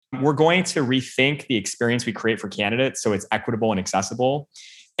We're going to rethink the experience we create for candidates so it's equitable and accessible.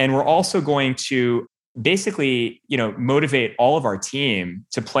 And we're also going to basically, motivate all of our team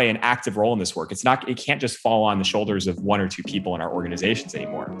to play an active role in this work. It can't just fall on the shoulders of one or two people in our organizations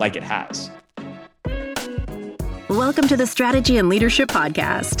anymore, like it has. Welcome to the Strategy and Leadership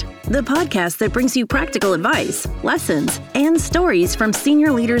Podcast, the podcast that brings you practical advice, lessons, and stories from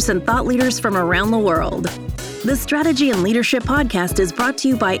senior leaders and thought leaders from around the world. The Strategy and Leadership Podcast is brought to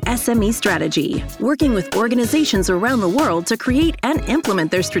you by SME Strategy, working with organizations around the world to create and implement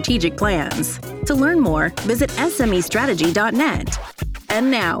their strategic plans. To learn more, visit SMEstrategy.net.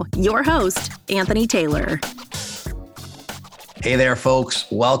 And now, your host, Anthony Taylor. Hey there, folks.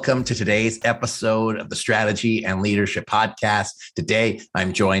 Welcome to today's episode of the Strategy and Leadership Podcast. Today,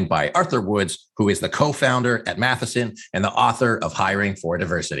 I'm joined by Arthur Woods, who is the co-founder at Matheson and the author of Hiring for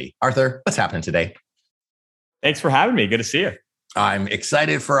Diversity. Arthur, what's happening today? Thanks for having me. Good to see you. I'm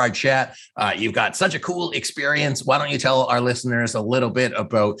excited for our chat. You've got such a cool experience. Why don't you tell our listeners a little bit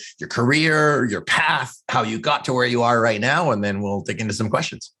about your career, your path, how you got to where you are right now, and then we'll dig into some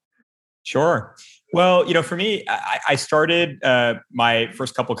questions. Sure. Well, for me, I started my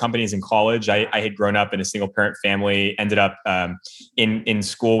first couple of companies in college. I had grown up in a single parent family, ended up in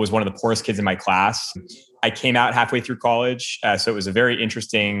school, was one of the poorest kids in my class. I came out halfway through college. So it was a very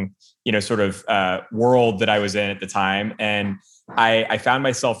interesting, world that I was in at the time. And I found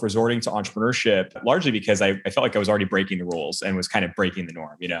myself resorting to entrepreneurship largely because I felt like I was already breaking the rules and was kind of breaking the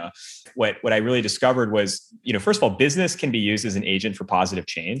norm. What I really discovered was, first of all, business can be used as an agent for positive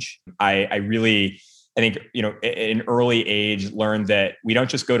change. I think, in an early age, learned that we don't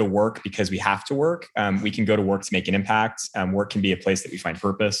just go to work because we have to work. We can go to work to make an impact. Work can be a place that we find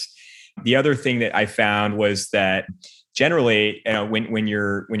purpose. The other thing that I found was that generally, when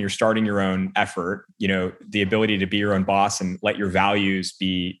you're starting your own effort, the ability to be your own boss and let your values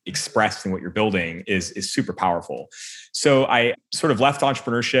be expressed in what you're building is super powerful. So I sort of left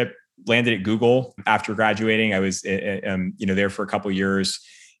entrepreneurship, landed at Google after graduating. I was, there for a couple of years,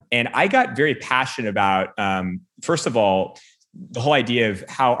 and I got very passionate about, first of all, the whole idea of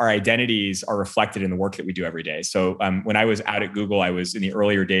how our identities are reflected in the work that we do every day. So when I was out at Google, I was in the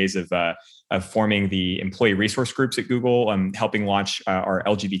earlier days of forming the employee resource groups at Google, helping launch our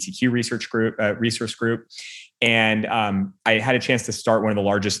LGBTQ research group. And I had a chance to start one of the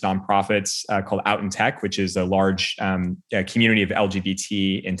largest nonprofits called Out in Tech, which is a large community of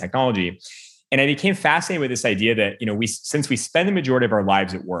LGBT in technology. And I became fascinated with this idea that, since we spend the majority of our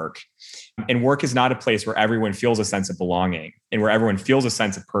lives at work, and work is not a place where everyone feels a sense of belonging and where everyone feels a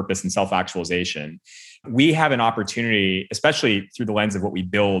sense of purpose and self-actualization, we have an opportunity, especially through the lens of what we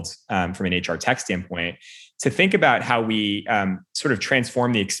build from an HR tech standpoint, to think about how we sort of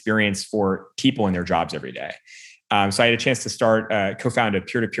transform the experience for people in their jobs every day. So I had a chance to co-found a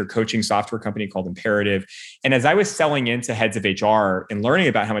peer-to-peer coaching software company called Imperative. And as I was selling into heads of HR and learning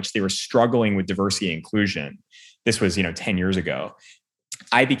about how much they were struggling with diversity and inclusion, this was 10 years ago,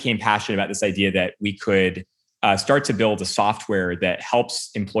 I became passionate about this idea that we could start to build a software that helps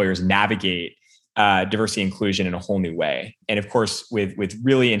employers navigate diversity and inclusion in a whole new way. And of course, with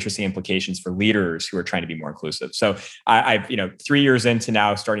really interesting implications for leaders who are trying to be more inclusive. So I've 3 years into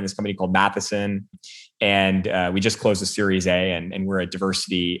now starting this company called Matheson, and we just closed a Series A, and we're a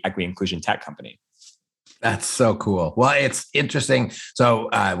diversity, equity, inclusion tech company. That's so cool. Well, it's interesting. So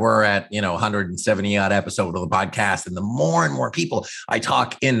we're at, 170 odd episode of the podcast, and the more and more people I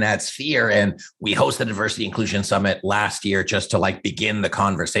talk in that sphere, and we hosted a Diversity Inclusion Summit last year just to begin the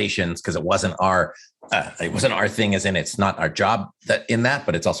conversations, because it wasn't our thing, as in it's not our job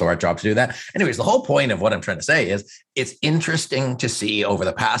but it's also our job to do that. Anyways, the whole point of what I'm trying to say is it's interesting to see over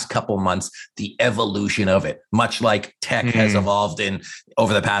the past couple months the evolution of it, much like tech has evolved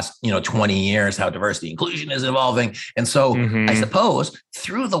over the past 20 years, how diversity inclusion is evolving. And so I suppose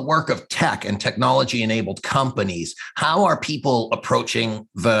through the work of tech and technology enabled companies, how are people approaching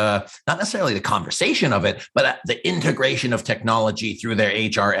not necessarily the conversation of it, but the integration of technology through their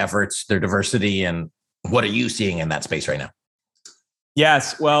HR efforts, their diversity, and what are you seeing in that space right now?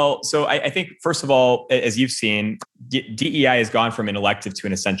 Yes. Well, so I think, first of all, as you've seen, DEI has gone from an elective to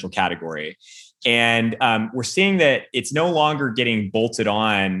an essential category. And we're seeing that it's no longer getting bolted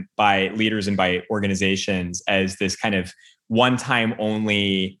on by leaders and by organizations as this kind of one-time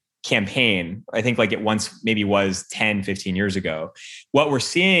only campaign. I think like it once maybe was 10, 15 years ago. What we're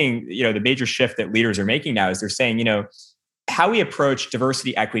seeing, the major shift that leaders are making now is they're saying, how we approach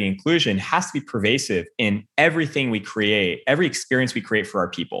diversity, equity, and inclusion has to be pervasive in everything we create, every experience we create for our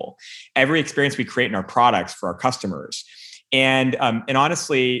people, every experience we create in our products for our customers. and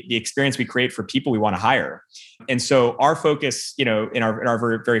honestly, the experience we create for people we want to hire. And so our focus, in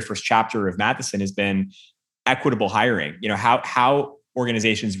our very first chapter of Matheson has been equitable hiring. How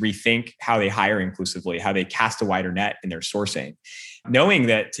organizations rethink how they hire inclusively, how they cast a wider net in their sourcing. Knowing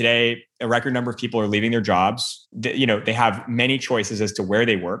that today a record number of people are leaving their jobs, they have many choices as to where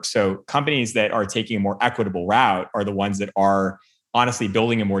they work. So companies that are taking a more equitable route are the ones that are honestly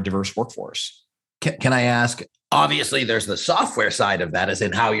building a more diverse workforce. Can I ask? Obviously, there's the software side of that, as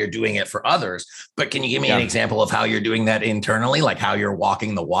in how you're doing it for others. But can you give me an example of how you're doing that internally, like how you're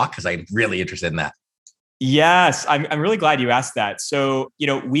walking the walk? Because I'm really interested in that. Yes, I'm really glad you asked that. So,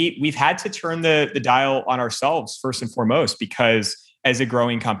 we've had to turn the dial on ourselves first and foremost, because as a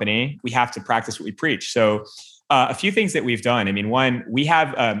growing company, we have to practice what we preach. So a few things that we've done. I mean, one, we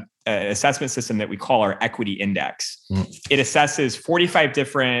have an assessment system that we call our equity index. It assesses 45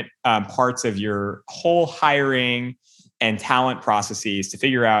 different parts of your whole hiring and talent processes to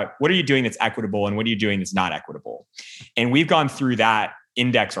figure out what are you doing that's equitable and what are you doing that's not equitable. And we've gone through that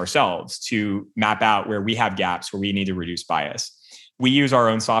index ourselves to map out where we have gaps, where we need to reduce bias. We use our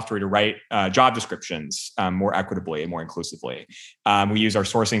own software to write job descriptions more equitably and more inclusively. We use our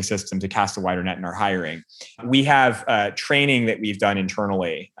sourcing system to cast a wider net in our hiring. We have training that we've done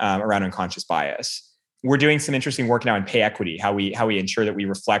internally around unconscious bias. We're doing some interesting work now in pay equity, how we ensure that we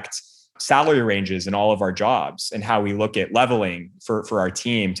reflect salary ranges in all of our jobs, and how we look at leveling for our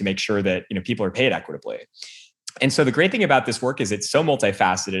team to make sure that people are paid equitably. And so the great thing about this work is it's so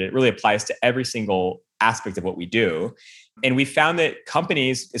multifaceted. It really applies to every single aspect of what we do. And we found that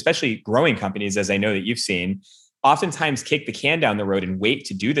companies, especially growing companies, as I know that you've seen, oftentimes kick the can down the road and wait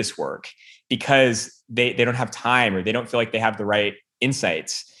to do this work because they don't have time, or they don't feel like they have the right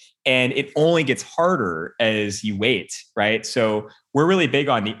insights. And it only gets harder as you wait, right? So we're really big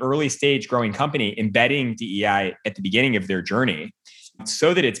on the early stage growing company embedding DEI at the beginning of their journey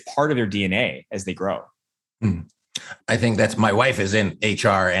so that it's part of their DNA as they grow. I think that's, my wife is in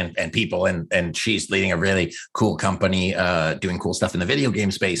HR and people, and she's leading a really cool company, doing cool stuff in the video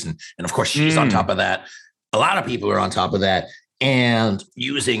game space. And of course she's on top of that. A lot of people are on top of that, and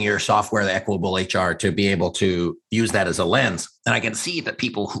using your software, the Equitable HR, to be able to use that as a lens. And I can see that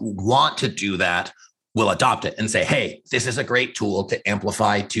people who want to do that will adopt it and say, hey, this is a great tool to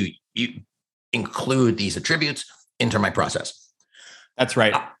amplify, to include these attributes into my process. That's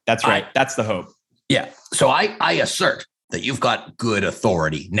right. That's right. That's the hope. Yeah. So I assert that you've got good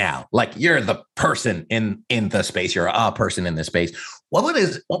authority now. Like, you're the person in the space. You're a person in this space. What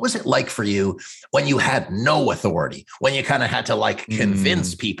was it like for you when you had no authority, when you kind of had to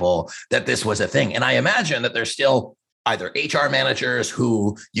convince people that this was a thing? And I imagine that there's still either HR managers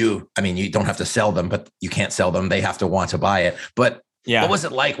who you don't have to sell them, but you can't sell them. They have to want to buy it. But yeah, what was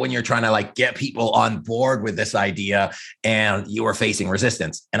it like when you're trying to get people on board with this idea and you were facing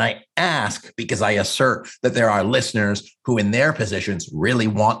resistance? And I ask because I assert that there are listeners who in their positions really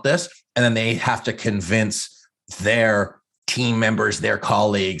want this, and then they have to convince their team members, their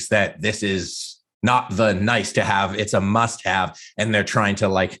colleagues, that this is not the nice to have, it's a must have. And they're trying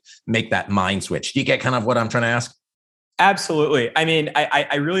to make that mind switch. Do you get kind of what I'm trying to ask? Absolutely. I mean,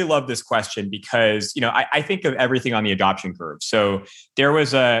 I really love this question because, I think of everything on the adoption curve. So there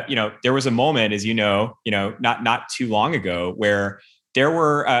was a moment, as not too long ago, where there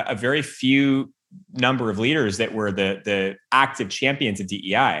were a very few number of leaders that were the active champions of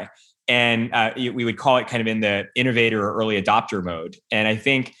DEI. And we would call it kind of in the innovator or early adopter mode. And I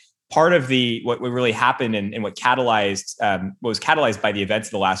think part of what really happened and what was catalyzed by the events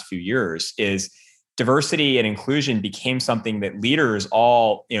of the last few years is diversity and inclusion became something that leaders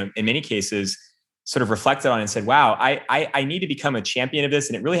all, in many cases, sort of reflected on and said, wow, I need to become a champion of this.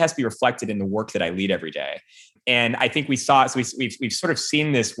 And it really has to be reflected in the work that I lead every day. And I think we saw it. So we've sort of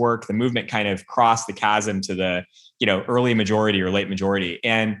seen this work, the movement kind of cross the chasm to the, early majority or late majority.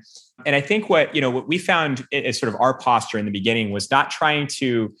 And I think what we found as sort of our posture in the beginning was not trying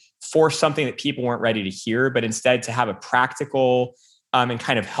to force something that people weren't ready to hear, but instead to have a practical and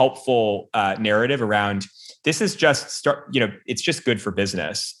kind of helpful narrative around this is just it's just good for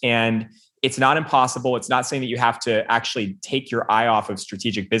business. And it's not impossible. It's not saying that you have to actually take your eye off of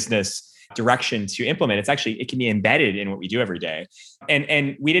strategic business direction to implement. It can be embedded in what we do every day.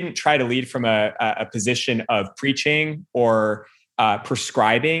 And we didn't try to lead from a position of preaching or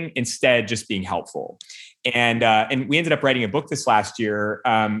prescribing, instead just being helpful. And we ended up writing a book this last year,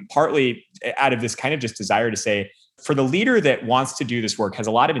 partly out of this kind of just desire to say, for the leader that wants to do this work, has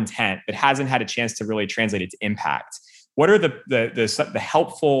a lot of intent, but hasn't had a chance to really translate it to impact, what are the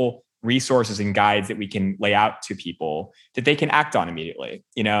helpful resources and guides that we can lay out to people that they can act on immediately,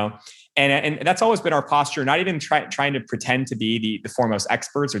 And that's always been our posture, not even trying to pretend to be the foremost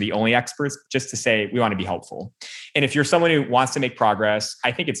experts or the only experts, just to say we want to be helpful. And if you're someone who wants to make progress,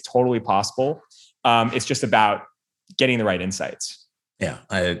 I think it's totally possible. It's just about getting the right insights. Yeah,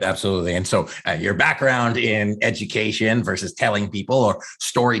 absolutely. And so your background in education versus telling people or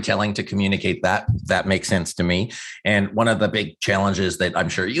storytelling to communicate that makes sense to me. And one of the big challenges that I'm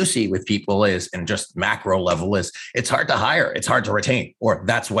sure you see with people is, and just macro level, is it's hard to hire, it's hard to retain, or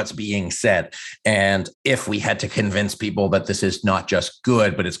that's what's being said. And if we had to convince people that this is not just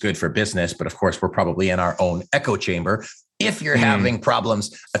good, but it's good for business, but of course, we're probably in our own echo chamber. If you're having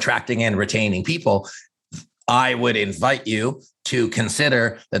problems attracting and retaining people, I would invite you to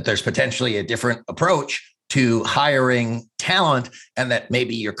consider that there's potentially a different approach to hiring talent, and that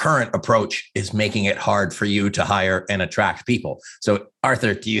maybe your current approach is making it hard for you to hire and attract people. So,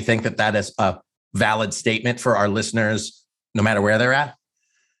 Arthur, do you think that is a valid statement for our listeners, no matter where they're at?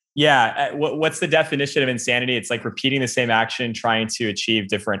 Yeah. What's the definition of insanity? It's like repeating the same action, trying to achieve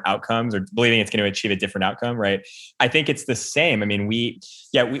different outcomes, or believing it's going to achieve a different outcome, right? I think it's the same. I mean, we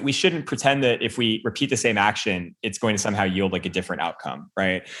shouldn't pretend that if we repeat the same action, it's going to somehow yield like a different outcome,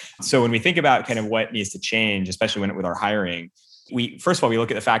 right? So when we think about kind of what needs to change, especially with our hiring, first of all, we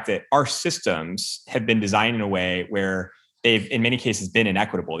look at the fact that our systems have been designed in a way where they've, in many cases, been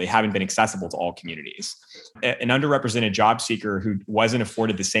inequitable. They haven't been accessible to all communities. An underrepresented job seeker who wasn't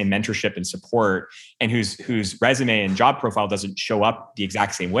afforded the same mentorship and support, and whose resume and job profile doesn't show up the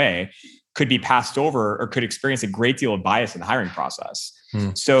exact same way, could be passed over or could experience a great deal of bias in the hiring process.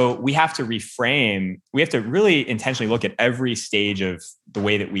 So we have to reframe. We have to really intentionally look at every stage of the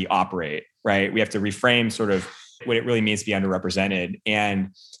way that we operate, right? We have to reframe sort of what it really means to be underrepresented. And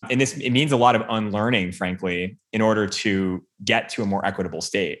it means a lot of unlearning, frankly, in order to get to a more equitable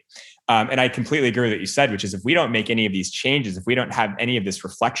state. And I completely agree with what you said, which is if we don't make any of these changes, if we don't have any of this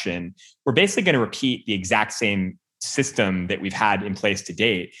reflection, we're basically going to repeat the exact same system that we've had in place to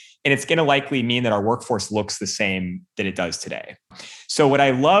date. And it's going to likely mean that our workforce looks the same that it does today. So what I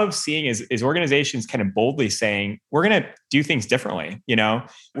love seeing is organizations kind of boldly saying, we're going to do things differently.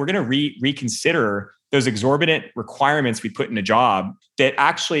 We're going to reconsider those exorbitant requirements we put in a job that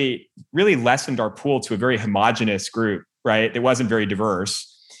actually really lessened our pool to a very homogenous group, right? That wasn't very diverse.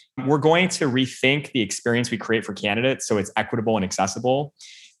 We're going to rethink the experience we create for candidates so it's equitable and accessible.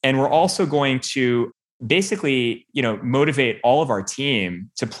 And we're also going to basically, motivate all of our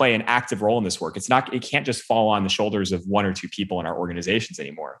team to play an active role in this work. It can't just fall on the shoulders of one or two people in our organizations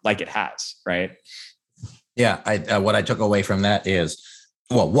anymore, like it has, right? Yeah. What I took away from that is,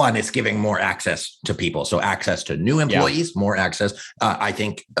 well, one, it's giving more access to people. So access to new employees, more access. I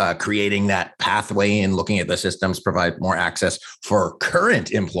think creating that pathway and looking at the systems provide more access for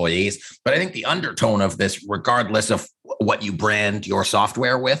current employees. But I think the undertone of this, regardless of what you brand your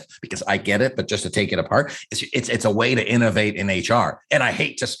software with, because I get it, but just to take it apart, it's a way to innovate in HR. And I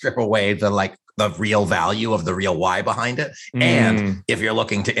hate to strip away the real value of the real why behind it. And if you're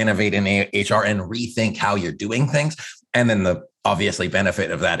looking to innovate in HR and rethink how you're doing things, and then the obviously benefit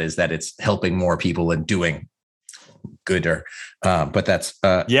of that is that it's helping more people and doing gooder. But that's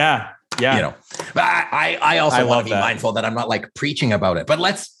But I also want to be mindful that I'm not like preaching about it. But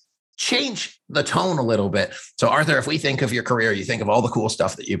let's change the tone a little bit. So Arthur, if we think of your career, you think of all the cool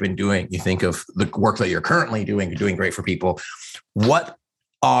stuff that you've been doing, you think of the work that you're currently doing, you're doing great for people. What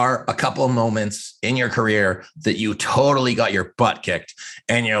are a couple of moments in your career that you totally got your butt kicked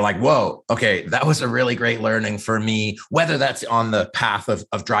and you're like, whoa, okay, that was a really great learning for me, whether that's on the path of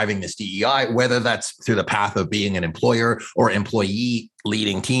driving this DEI, whether that's through the path of being an employer or employee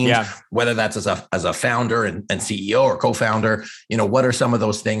leading teams, whether that's as a founder and CEO or co-founder, what are some of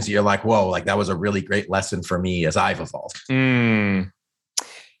those things that you're like, whoa, like that was a really great lesson for me as I've evolved?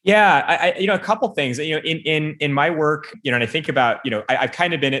 Yeah, I a couple things, in my work, and I think about, I've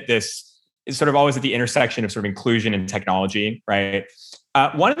kind of been at this sort of always at the intersection of sort of inclusion and technology, right?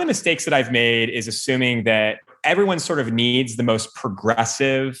 One of the mistakes that I've made is assuming that everyone sort of needs the most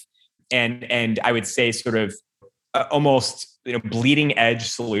progressive and I would say sort of almost, bleeding edge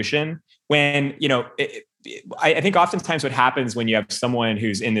solution when, I think oftentimes what happens when you have someone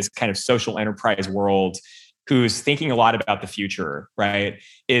who's in this kind of social enterprise world who's thinking a lot about the future, right,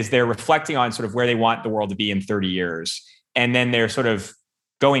 is they're reflecting on sort of where they want the world to be in 30 years. And then they're sort of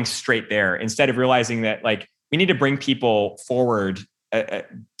going straight there instead of realizing that like we need to bring people forward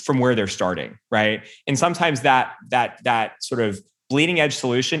from where they're starting, right? And sometimes that sort of bleeding edge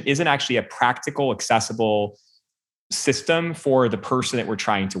solution isn't actually a practical, accessible system for the person that we're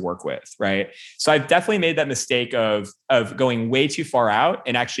trying to work with, right? So I've definitely made that mistake of going way too far out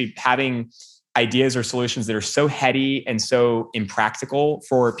and actually having ideas or solutions that are so heady and so impractical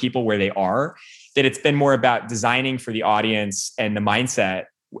for people where they are, that it's been more about designing for the audience and the mindset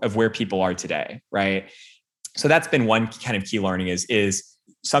of where people are today, right? So that's been one kind of key learning is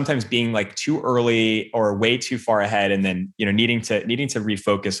sometimes being like too early or way too far ahead, and then, needing to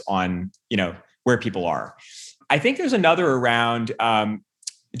refocus on, where people are. I think there's another around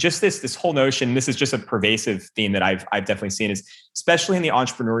just this whole notion. This is just a pervasive theme that I've definitely seen, is especially in the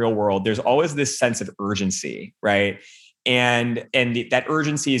entrepreneurial world, there's always this sense of urgency, right? And that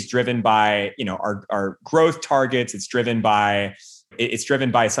urgency is driven by, our growth targets. It's driven by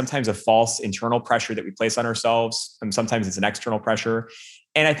sometimes a false internal pressure that we place on ourselves, and sometimes it's an external pressure.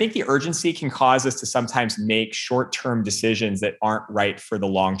 And I think the urgency can cause us to sometimes make short-term decisions that aren't right for the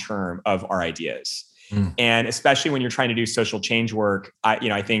long term of our ideas. And especially when you're trying to do social change work,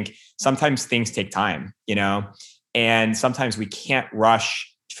 I think sometimes things take time, and sometimes we can't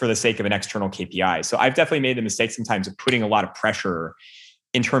rush for the sake of an external KPI. So I've definitely made the mistake sometimes of putting a lot of pressure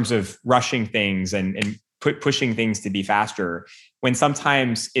in terms of rushing things and pushing things to be faster, when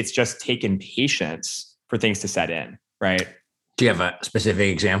sometimes it's just taken patience for things to set in, right? Do you have a specific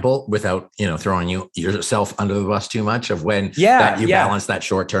example without, throwing yourself under the bus too much of when you balance that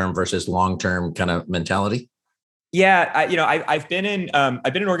short-term versus long-term kind of mentality? Yeah. I've been in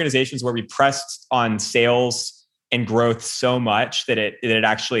organizations where we pressed on sales and growth so much that it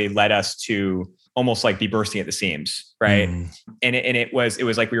actually led us to almost like be bursting at the seams. Right. And it was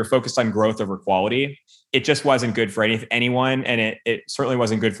like we were focused on growth over quality. It just wasn't good for anyone. And it certainly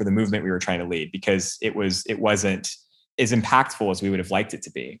wasn't good for the movement we were trying to lead, because it wasn't as impactful as we would have liked it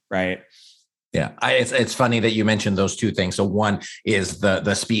to be. Right. Yeah. It's funny that you mentioned those two things. So one is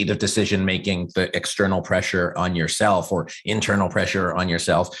the speed of decision making, the external pressure on yourself or internal pressure on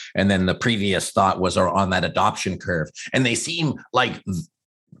yourself. And then the previous thought was on that adoption curve. And they seem like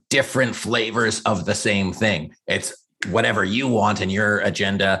different flavors of the same thing. It's whatever you want in your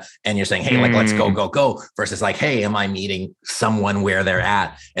agenda, and you're saying, hey, like, let's go, versus like, hey, am I meeting someone where they're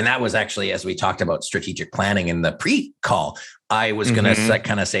at? And that was actually, as we talked about strategic planning in the pre-call, I was going to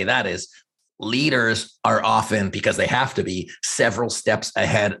kind of say that is, leaders are often, because they have to be, several steps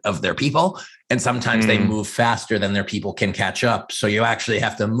ahead of their people. And sometimes they move faster than their people can catch up. So you actually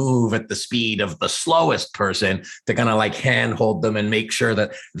have to move at the speed of the slowest person to kind of like handhold them and make sure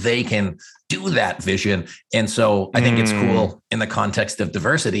that they can do that vision. And so I think it's cool in the context of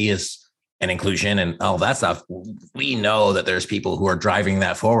diversity and inclusion and all that stuff. We know that there's people who are driving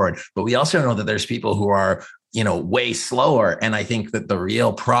that forward, but we also know that there's people who are, way slower. And I think that the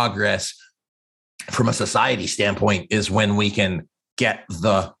real progress from a society standpoint is when we can get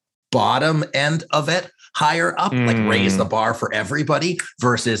the bottom end of it higher up, like raise the bar for everybody,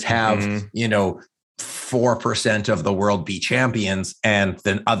 versus have, 4% of the world be champions and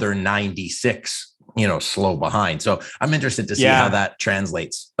then other 96, slow behind. So I'm interested to see how that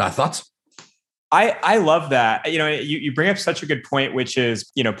translates. Thoughts? I love that. You bring up such a good point, which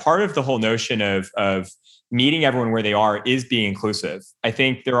is, part of the whole notion of meeting everyone where they are is being inclusive. I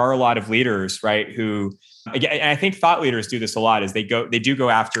think there are a lot of leaders, right, who, again, and I think thought leaders do this a lot, is they do go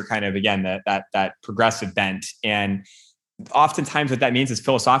after kind of, again, that progressive bent. And oftentimes what that means is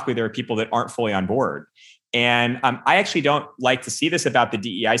philosophically, there are people that aren't fully on board. And I actually don't like to see this about the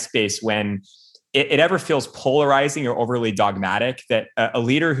DEI space when it ever feels polarizing or overly dogmatic, that a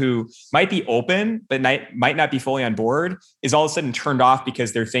leader who might be open but might not be fully on board is all of a sudden turned off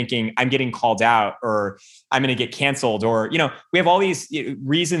because they're thinking, I'm getting called out, or I'm going to get canceled, or, we have all these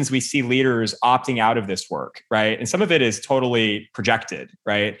reasons we see leaders opting out of this work, right? And some of it is totally projected,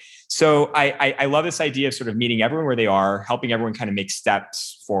 right? So I love this idea of sort of meeting everyone where they are, helping everyone kind of make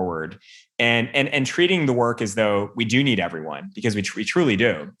steps forward. And treating the work as though we do need everyone, because we truly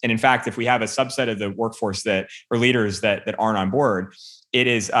do. And in fact, if we have a subset of the workforce or leaders that aren't on board,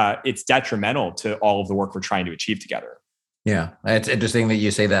 it's detrimental to all of the work we're trying to achieve together. Yeah, it's interesting that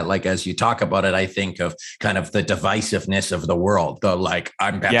you say that. Like, as you talk about it, I think of kind of the divisiveness of the world, the like,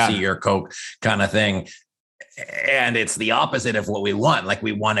 I'm Pepsi, you're Coke kind of thing. And it's the opposite of what we want. Like,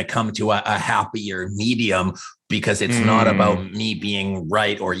 we want to come to a happier medium, because it's not about me being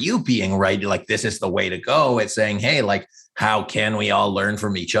right or you being right. Like, this is the way to go. It's saying, hey, like, how can we all learn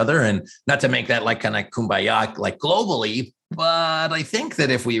from each other? And not to make that like kind of kumbaya, like globally, but I think that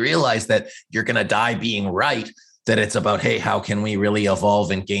if we realize that you're going to die being right, that it's about, hey, how can we really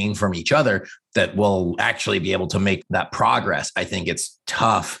evolve and gain from each other, that we'll actually be able to make that progress. I think it's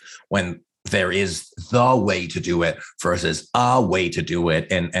tough when there is the way to do it versus a way to do it,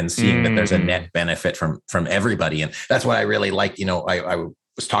 and seeing that there's a net benefit from everybody. And that's what I really like. I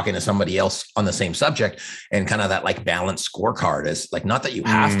was talking to somebody else on the same subject, and kind of that like balanced scorecard is like, not that you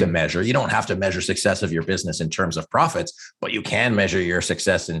have to measure, you don't have to measure success of your business in terms of profits, but you can measure your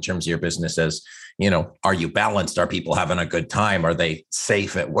success in terms of your business as, are you balanced? Are people having a good time? Are they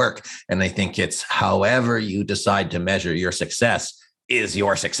safe at work? And I think it's however you decide to measure your success is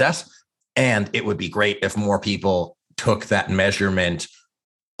your success. And it would be great if more people took that measurement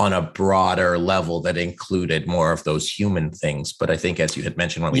on a broader level that included more of those human things. But I think, as you had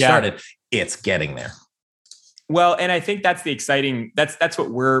mentioned when we started, it's getting there. Well, and I think that's that's what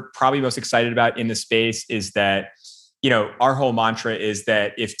we're probably most excited about in the space, is that, our whole mantra is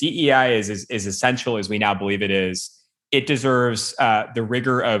that if DEI is essential as we now believe it is, it deserves the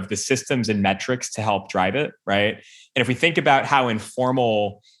rigor of the systems and metrics to help drive it, right? And if we think about how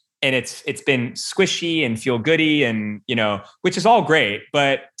informal, and it's been squishy and feel goody, and which is all great,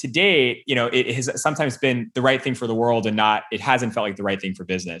 but to date, it has sometimes been the right thing for the world, and it hasn't felt like the right thing for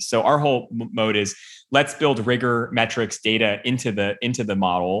business. So our whole mode is, let's build rigor, metrics, data into the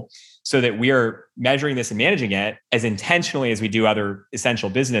model, so that we are measuring this and managing it as intentionally as we do other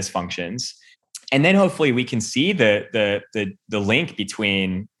essential business functions. And then hopefully we can see the link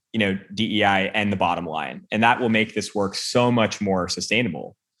between DEI and the bottom line, and that will make this work so much more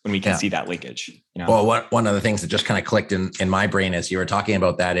sustainable when we can see that linkage. Well, one of the things that just kind of clicked in my brain as you were talking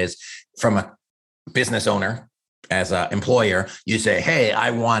about that is, from a business owner, as an employer, you say, hey,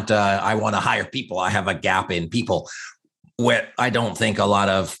 I want to hire people. I have a gap in people. What I don't think a lot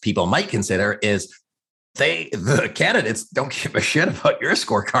of people might consider is the candidates don't give a shit about your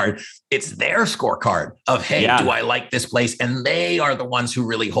scorecard. It's their scorecard of, hey, do I like this place? And they are the ones who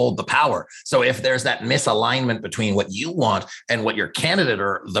really hold the power. So if there's that misalignment between what you want and what your candidate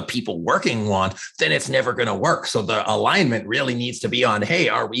or the people working want, then it's never going to work. So the alignment really needs to be on, hey,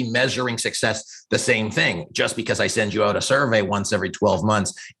 are we measuring success the same thing? Just because I send you out a survey once every 12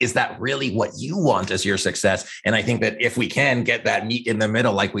 months, is that really what you want as your success? And I think that if we can get that meet in the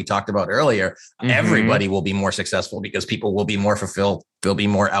middle, like we talked about earlier, everybody will be more successful, because people will be more fulfilled, there'll be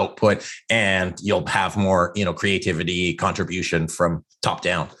more output, and you'll have more, creativity, contribution from top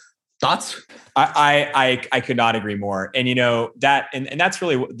down. Thoughts? I could not agree more. And that, and that's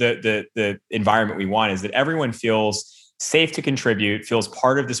really the environment we want, is that everyone feels safe to contribute, feels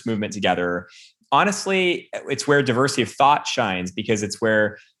part of this movement together. Honestly, it's where diversity of thought shines, because it's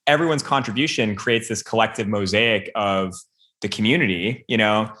where everyone's contribution creates this collective mosaic of the community,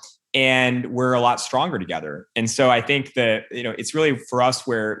 and we're a lot stronger together. And so I think that, it's really for us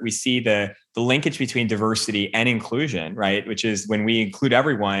where we see the linkage between diversity and inclusion, right? Which is, when we include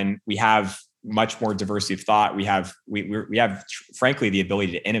everyone, we have much more diversity of thought. We have frankly the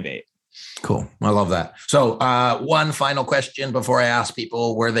ability to innovate. Cool. I love that. So one final question before I ask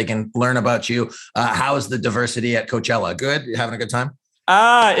people where they can learn about you. How is the diversity at Coachella? Good? You having a good time?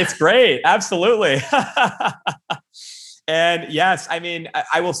 It's great. Absolutely. And yes,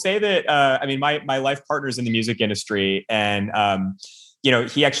 I will say that, my life partner is in the music industry, and,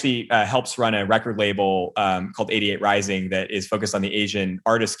 he actually helps run a record label called 88 Rising that is focused on the Asian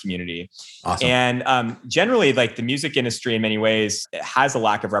artist community. Awesome. And generally, like, the music industry in many ways has a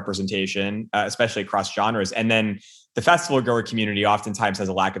lack of representation, especially across genres. And then the festival goer community oftentimes has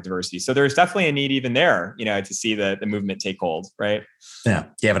a lack of diversity. So there's definitely a need even there, to see the movement take hold, right? Yeah.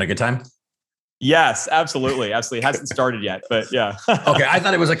 You having a good time? Yes, absolutely. Absolutely. It hasn't started yet, but yeah. Okay. I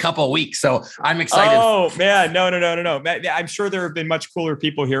thought it was a couple of weeks, so I'm excited. Oh man. No. I'm sure there have been much cooler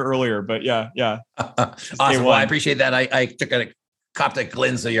people here earlier, but yeah. Awesome. Well, I appreciate that. I took a optic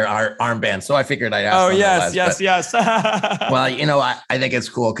glimpse of your armband, so I figured I'd ask. Oh, yes. Well, I think it's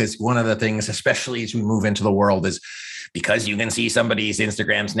cool, because one of the things, especially as we move into the world, is because you can see somebody's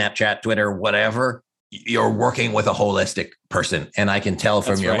Instagram, Snapchat, Twitter, whatever, you're working with a holistic person. And I can tell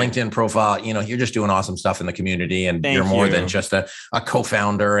from your LinkedIn profile, you're just doing awesome stuff in the community, and you're more than just a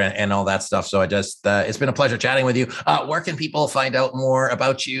co-founder and all that stuff. So I just, it's been a pleasure chatting with you. Where can people find out more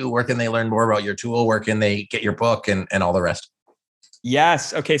about you? Where can they learn more about your tool? Where can they get your book and all the rest?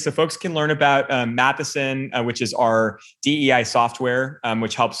 Yes. Okay. So folks can learn about Matheson, which is our DEI software,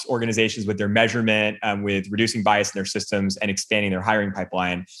 which helps organizations with their measurement, with reducing bias in their systems and expanding their hiring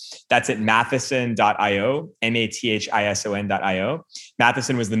pipeline. That's at matheson.io, Mathison.io.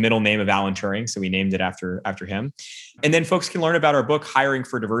 Matheson was the middle name of Alan Turing, so we named it after him. And then folks can learn about our book, Hiring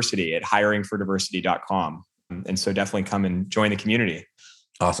for Diversity, at hiringfordiversity.com. And so definitely come and join the community.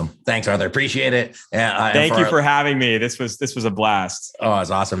 Awesome. Thanks, Arthur. Appreciate it. Thank you for having me. This was a blast. Oh, it's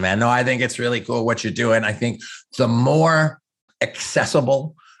awesome, man. No, I think it's really cool what you're doing. I think the more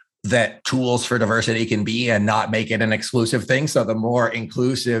accessible that tools for diversity can be and not make it an exclusive thing. So the more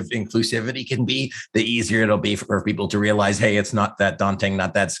inclusivity can be, the easier it'll be for people to realize, hey, it's not that daunting,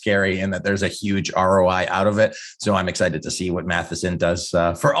 not that scary, and that there's a huge ROI out of it. So I'm excited to see what Matheson does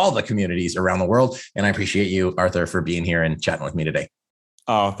for all the communities around the world. And I appreciate you, Arthur, for being here and chatting with me today.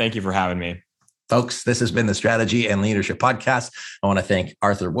 Oh, thank you for having me. Folks, this has been the Strategy and Leadership Podcast. I want to thank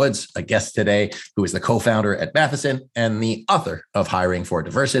Arthur Woods, a guest today, who is the co-founder at Matheson and the author of Hiring for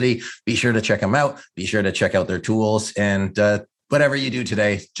Diversity. Be sure to check them out. Be sure to check out their tools. And whatever you do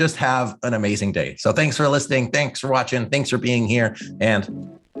today, just have an amazing day. So thanks for listening. Thanks for watching. Thanks for being here.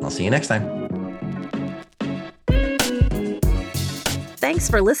 And I'll see you next time. Thanks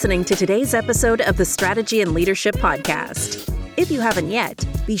for listening to today's episode of the Strategy and Leadership Podcast. If you haven't yet,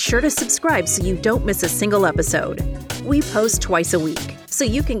 be sure to subscribe so you don't miss a single episode. We post twice a week, so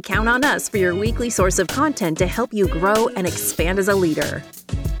you can count on us for your weekly source of content to help you grow and expand as a leader.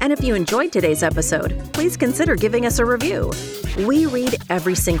 And if you enjoyed today's episode, please consider giving us a review. We read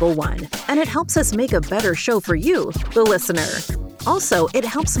every single one, and it helps us make a better show for you, the listener. Also, it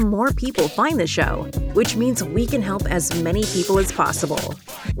helps more people find the show, which means we can help as many people as possible.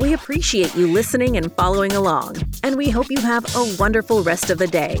 We appreciate you listening and following along, and we hope you have a wonderful rest of the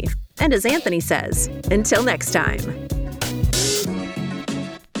day. And as Anthony says, until next time.